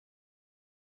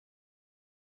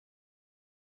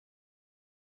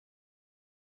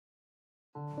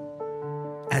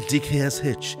At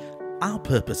DKSH, our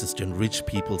purpose is to enrich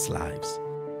people's lives.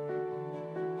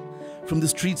 From the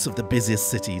streets of the busiest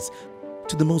cities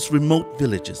to the most remote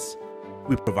villages,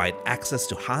 we provide access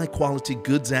to high-quality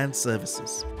goods and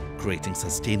services, creating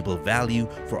sustainable value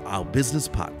for our business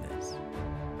partners.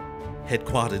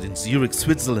 Headquartered in Zurich,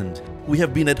 Switzerland, we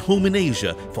have been at home in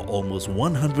Asia for almost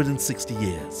 160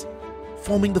 years,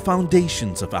 forming the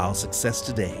foundations of our success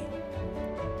today.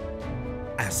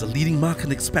 As a leading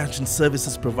market expansion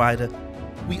services provider,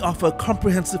 we offer a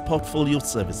comprehensive portfolio of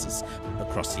services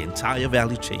across the entire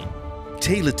value chain,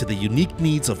 tailored to the unique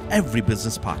needs of every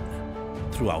business partner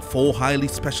through our 4 highly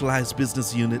specialized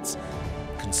business units: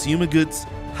 consumer goods,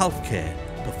 healthcare,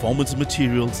 performance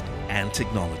materials, and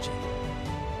technology.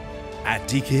 At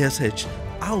DKSH,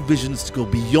 our vision is to go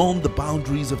beyond the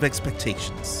boundaries of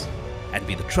expectations and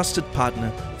be the trusted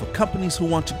partner for companies who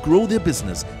want to grow their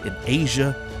business in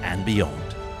Asia and beyond.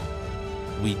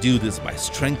 We do this by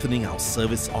strengthening our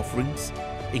service offerings,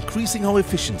 increasing our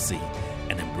efficiency,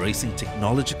 and embracing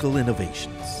technological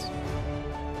innovations.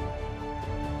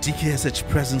 DKSH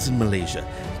presence in Malaysia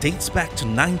dates back to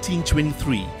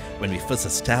 1923 when we first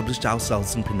established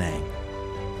ourselves in Penang.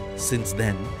 Since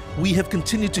then, we have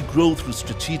continued to grow through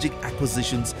strategic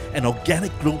acquisitions and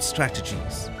organic growth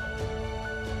strategies.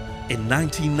 In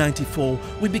 1994,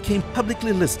 we became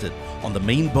publicly listed on the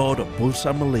main board of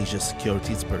Bursa Malaysia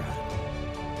Securities Berhad.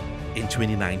 In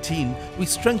 2019, we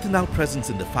strengthened our presence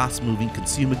in the fast-moving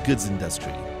consumer goods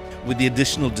industry with the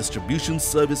additional distribution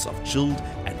service of chilled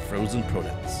and frozen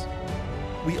products.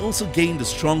 We also gained a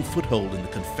strong foothold in the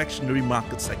confectionery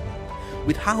market segment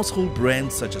with household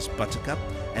brands such as Buttercup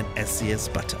and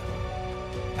SCS Butter.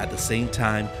 At the same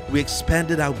time, we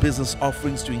expanded our business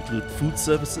offerings to include food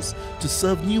services to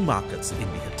serve new markets in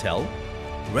the hotel,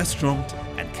 restaurant,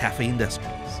 and cafe industries.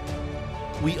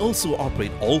 We also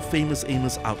operate all Famous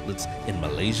Amos outlets in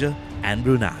Malaysia and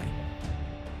Brunei.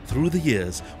 Through the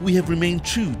years, we have remained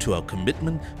true to our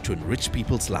commitment to enrich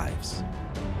people's lives.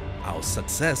 Our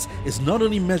success is not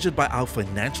only measured by our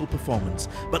financial performance,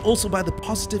 but also by the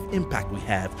positive impact we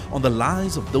have on the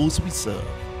lives of those we serve.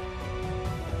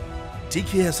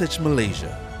 DKSH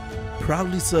Malaysia,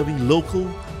 proudly serving local,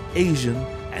 Asian,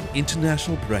 and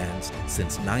international brands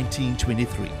since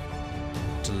 1923,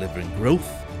 delivering growth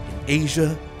in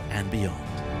Asia and beyond.